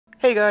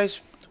Hey guys,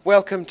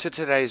 welcome to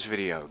today's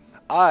video.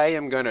 I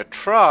am going to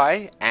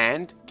try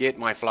and get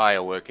my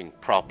flyer working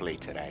properly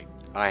today.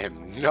 I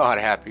am not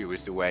happy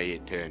with the way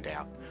it turned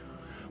out.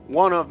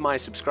 One of my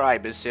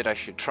subscribers said I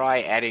should try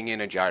adding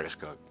in a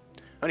gyroscope.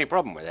 Only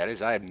problem with that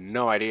is I have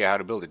no idea how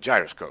to build a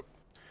gyroscope.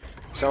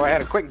 So I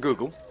had a quick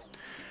Google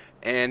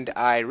and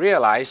I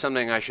realized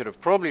something I should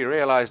have probably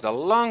realized a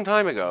long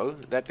time ago,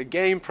 that the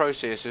game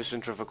processes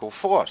centrifugal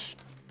force.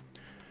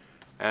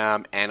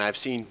 And I've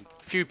seen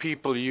few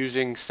people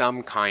using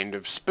some kind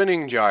of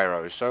spinning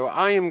gyro, so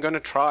I am going to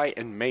try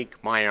and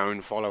make my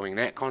own following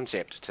that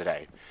concept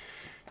today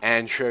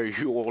and show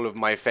you all of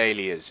my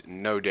failures,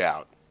 no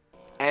doubt.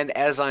 And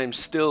as I'm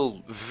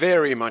still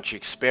very much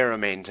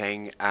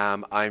experimenting,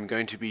 I'm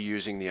going to be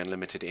using the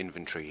unlimited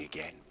inventory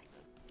again.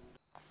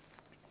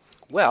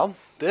 Well,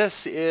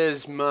 this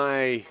is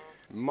my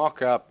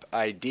mock-up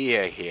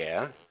idea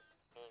here,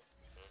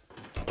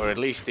 or at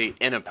least the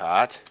inner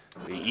part,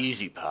 the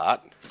easy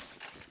part.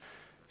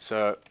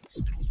 So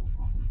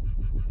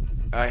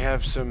I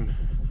have some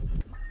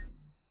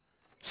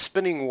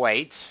spinning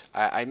weights.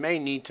 I may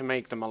need to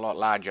make them a lot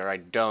larger, I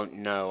don't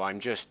know. I'm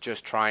just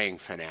trying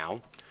for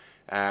now.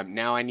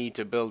 Now I need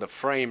to build a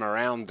frame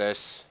around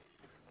this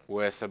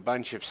with a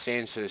bunch of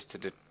sensors to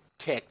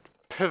detect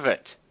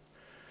pivot.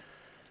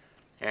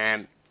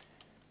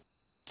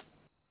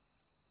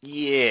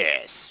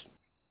 Yes.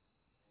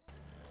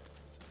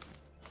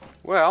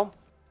 Well,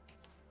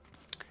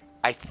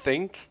 I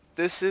think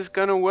this is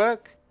gonna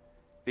work.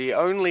 The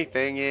only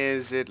thing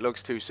is it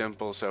looks too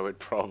simple, so it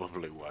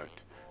probably won't.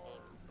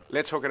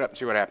 Let's hook it up and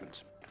see what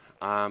happens.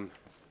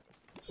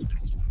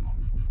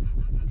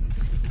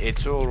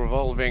 It's all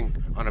revolving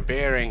on a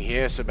bearing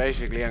here, so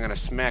basically I'm going to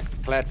smack the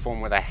platform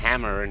with a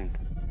hammer and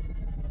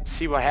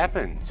see what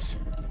happens.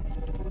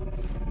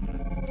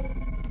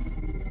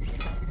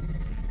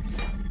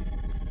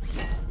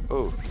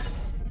 Oh,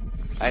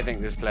 I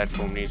think this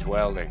platform needs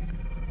welding.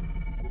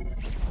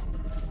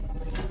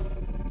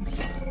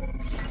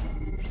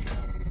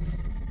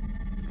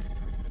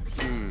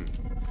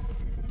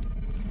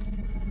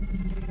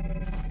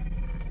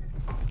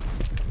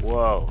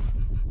 Whoa.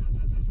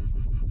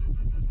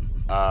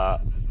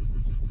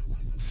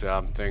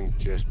 Something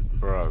just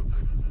broke.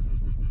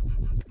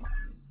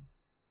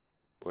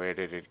 Where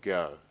did it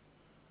go?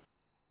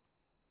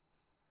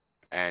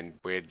 And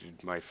where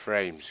did my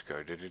frames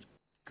go? Did it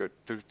go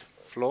through the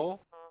floor?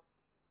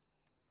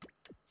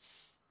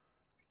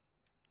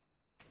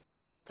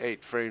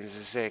 8 frames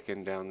a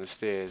second down the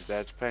stairs.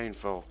 That's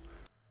painful.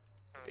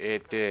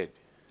 It did.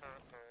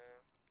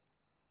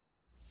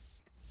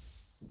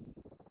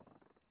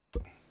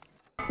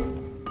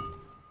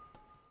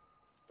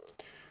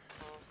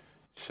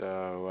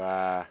 So,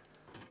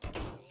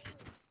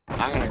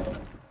 I'm gonna...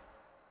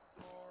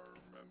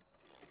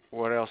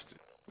 What else?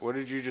 What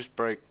did you just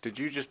break? Did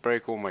you just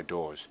break all my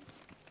doors?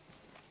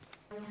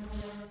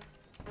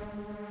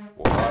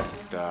 What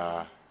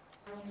the...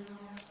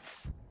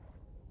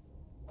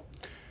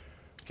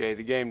 Okay,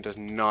 the game does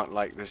not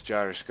like this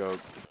gyroscope.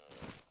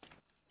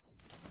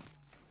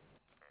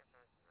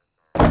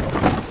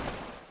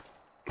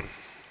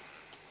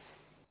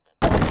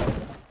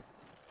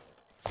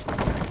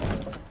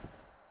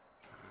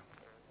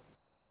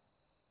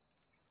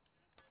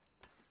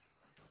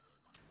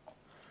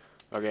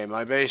 Okay,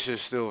 my base is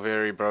still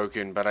very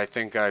broken, but I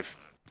think I've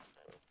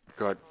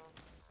got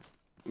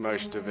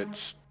most of it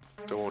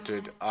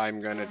sorted. I'm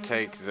gonna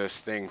take this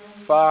thing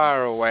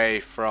far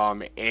away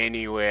from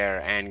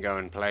anywhere and go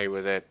and play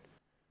with it.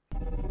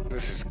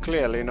 This is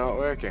clearly not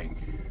working.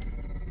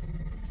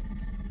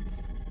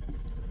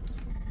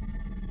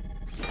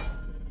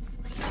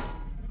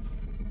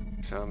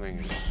 Something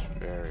is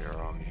very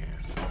wrong here.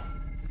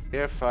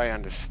 If I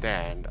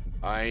understand,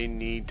 I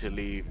need to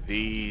leave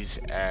these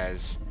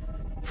as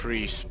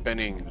free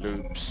spinning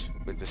loops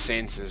with the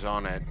sensors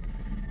on it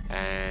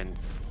and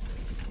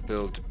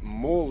build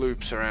more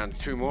loops around,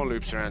 2 more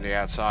loops around the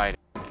outside.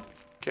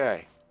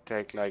 Okay,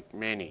 take like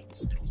many.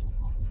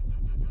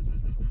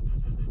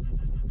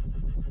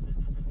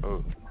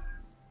 Oh,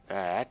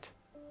 that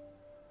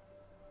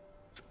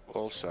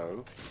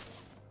also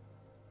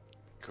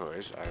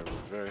because I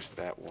reversed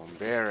that one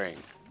bearing.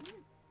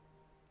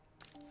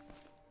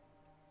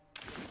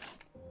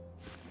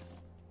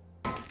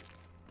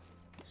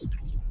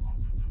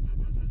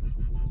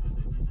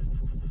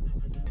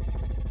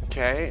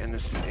 Okay, and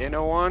this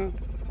inner one,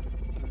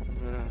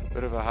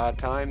 bit of a hard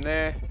time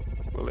there.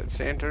 Will it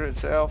center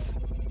itself?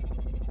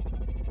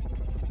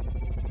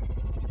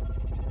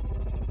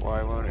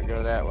 Why won't it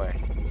go that way?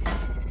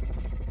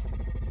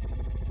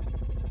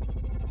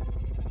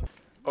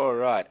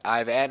 Alright,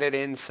 I've added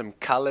in some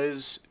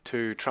colors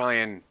to try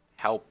and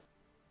help,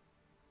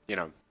 you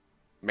know,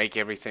 make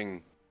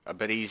everything a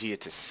bit easier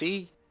to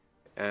see.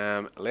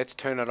 Let's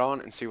turn it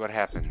on and see what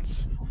happens.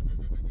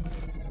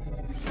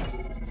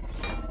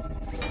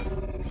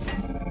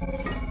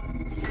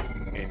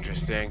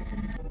 Interesting.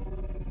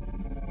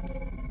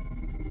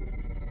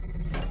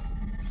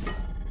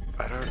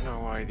 I don't know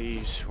why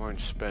these won't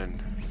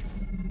spin.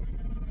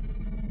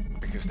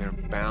 because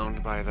they're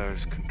bound by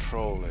those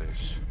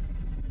controllers.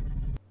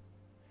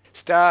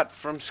 Start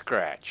from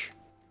scratch.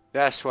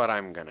 That's what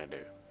I'm gonna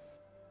do.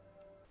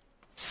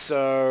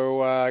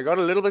 So I got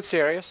a little bit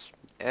serious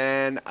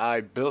and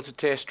I built a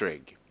test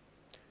rig.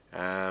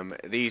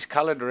 These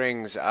colored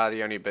rings are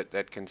the only bit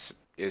that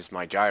is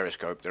my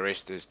gyroscope. The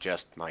rest is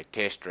just my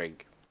test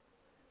rig.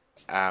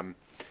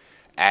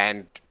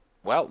 And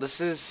well, let's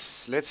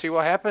see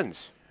what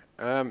happens.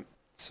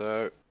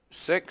 So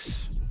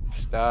 6,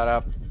 start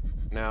up.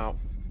 Now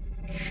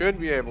should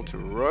be able to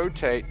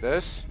rotate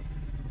this,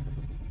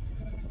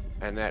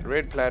 and that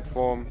red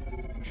platform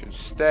should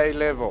stay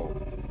level.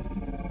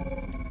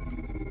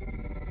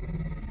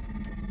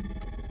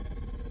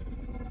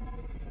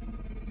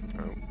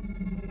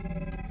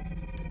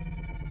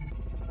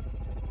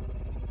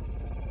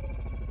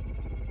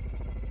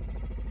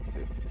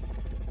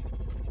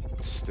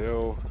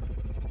 Still.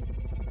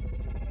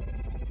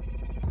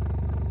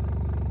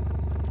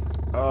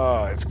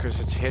 Oh, it's because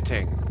it's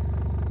hitting.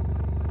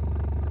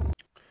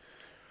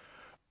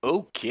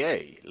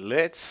 Okay,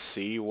 let's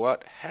see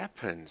what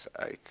happens.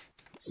 I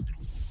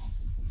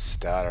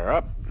start her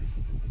up.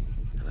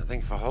 And I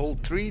think if I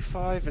hold 3,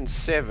 5, and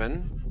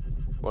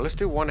 7... Well, let's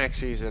do one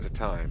axis at a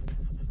time.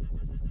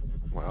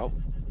 Well,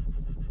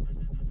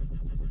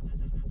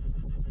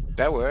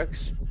 that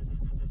works.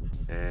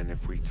 And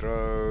if we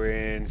throw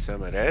in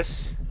some of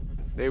this,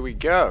 there we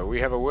go. We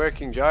have a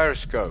working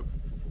gyroscope.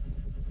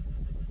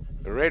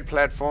 The red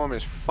platform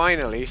is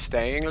finally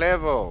staying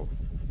level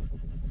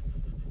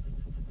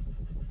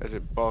as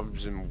it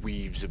bobs and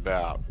weaves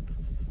about.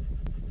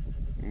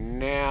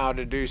 Now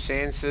to do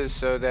sensors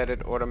so that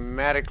it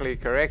automatically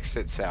corrects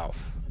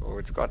itself. Oh,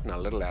 it's gotten a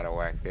little out of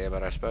whack there,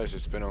 but I suppose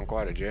it's been on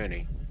quite a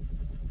journey.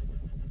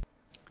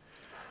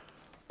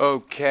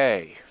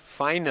 Okay,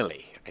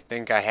 finally. I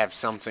think I have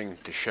something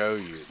to show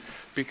you.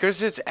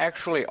 Because it's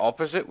actually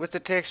opposite with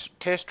the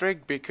test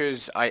rig,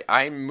 because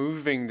I'm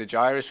moving the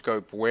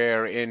gyroscope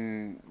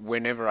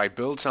whenever I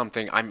build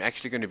something, I'm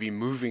actually going to be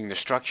moving the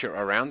structure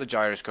around the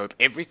gyroscope.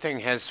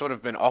 Everything has sort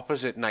of been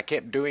opposite and I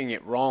kept doing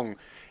it wrong.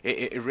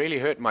 It really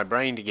hurt my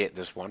brain to get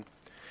this one.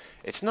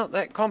 It's not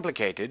that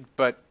complicated,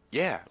 but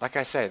yeah, like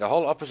I say, the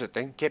whole opposite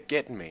thing kept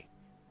getting me.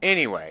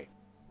 Anyway,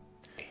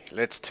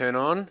 let's turn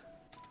on.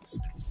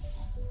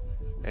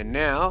 And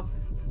now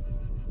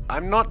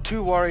I'm not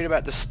too worried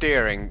about the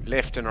steering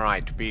left and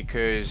right,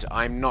 because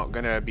I'm not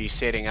going to be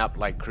setting up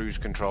like cruise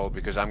control,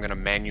 because I'm going to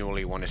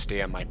manually want to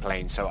steer my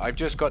plane. So I've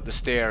just got the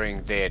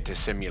steering there to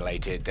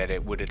simulate it, that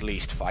it would at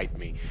least fight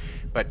me.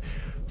 But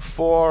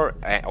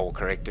or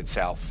correct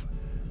itself.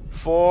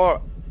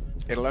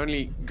 It'll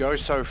only go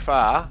so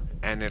far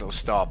and it'll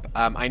stop.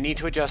 I need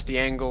to adjust the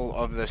angle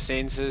of the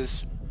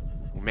sensors.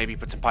 Maybe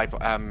put some pipe.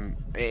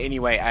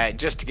 Anyway,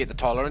 just to get the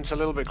tolerance a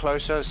little bit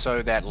closer,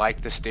 so that like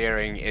the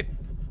steering,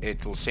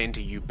 it will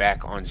center you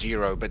back on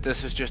 0, but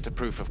this is just a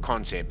proof of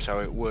concept, so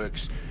it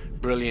works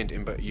brilliant,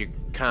 but you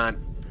can't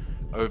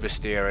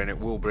oversteer and it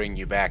will bring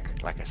you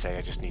back. Like I say,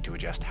 I just need to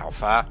adjust how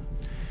far,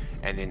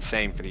 and then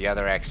same for the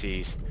other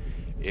axes,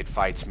 it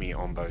fights me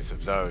on both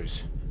of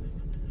those.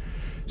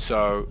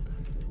 So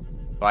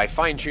by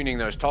fine-tuning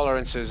those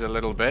tolerances a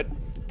little bit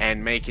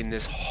and making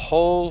this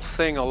whole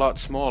thing a lot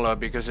smaller,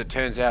 because it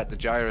turns out the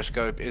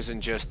gyroscope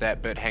isn't just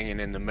that bit hanging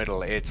in the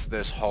middle, it's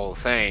this whole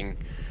thing.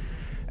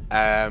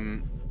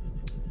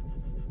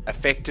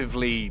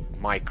 Effectively,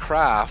 my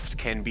craft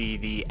can be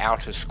the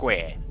outer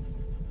square.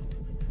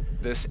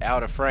 This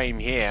outer frame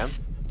here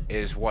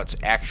is what's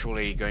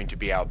actually going to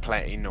be our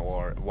plane,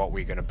 or what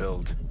we're going to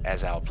build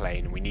as our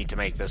plane. We need to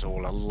make this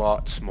all a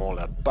lot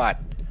smaller, but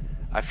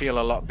I feel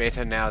a lot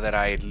better now that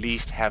I at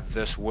least have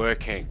this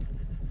working,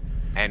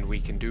 and we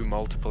can do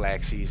multiple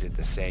axes at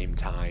the same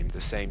time. The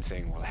same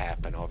thing will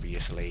happen.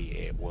 Obviously,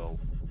 it will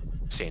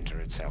center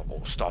itself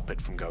or stop it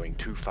from going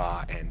too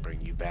far and bring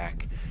you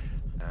back.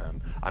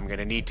 I'm going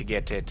to need to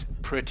get it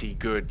pretty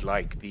good,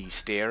 like the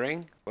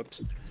steering,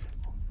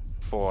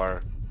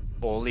 for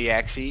all the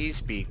axes,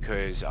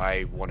 because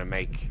I want to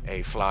make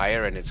a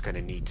flyer and it's going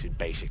to need to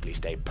basically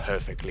stay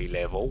perfectly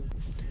level.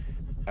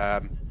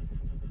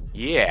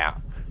 Yeah,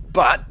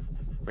 but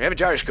we have a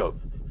gyroscope.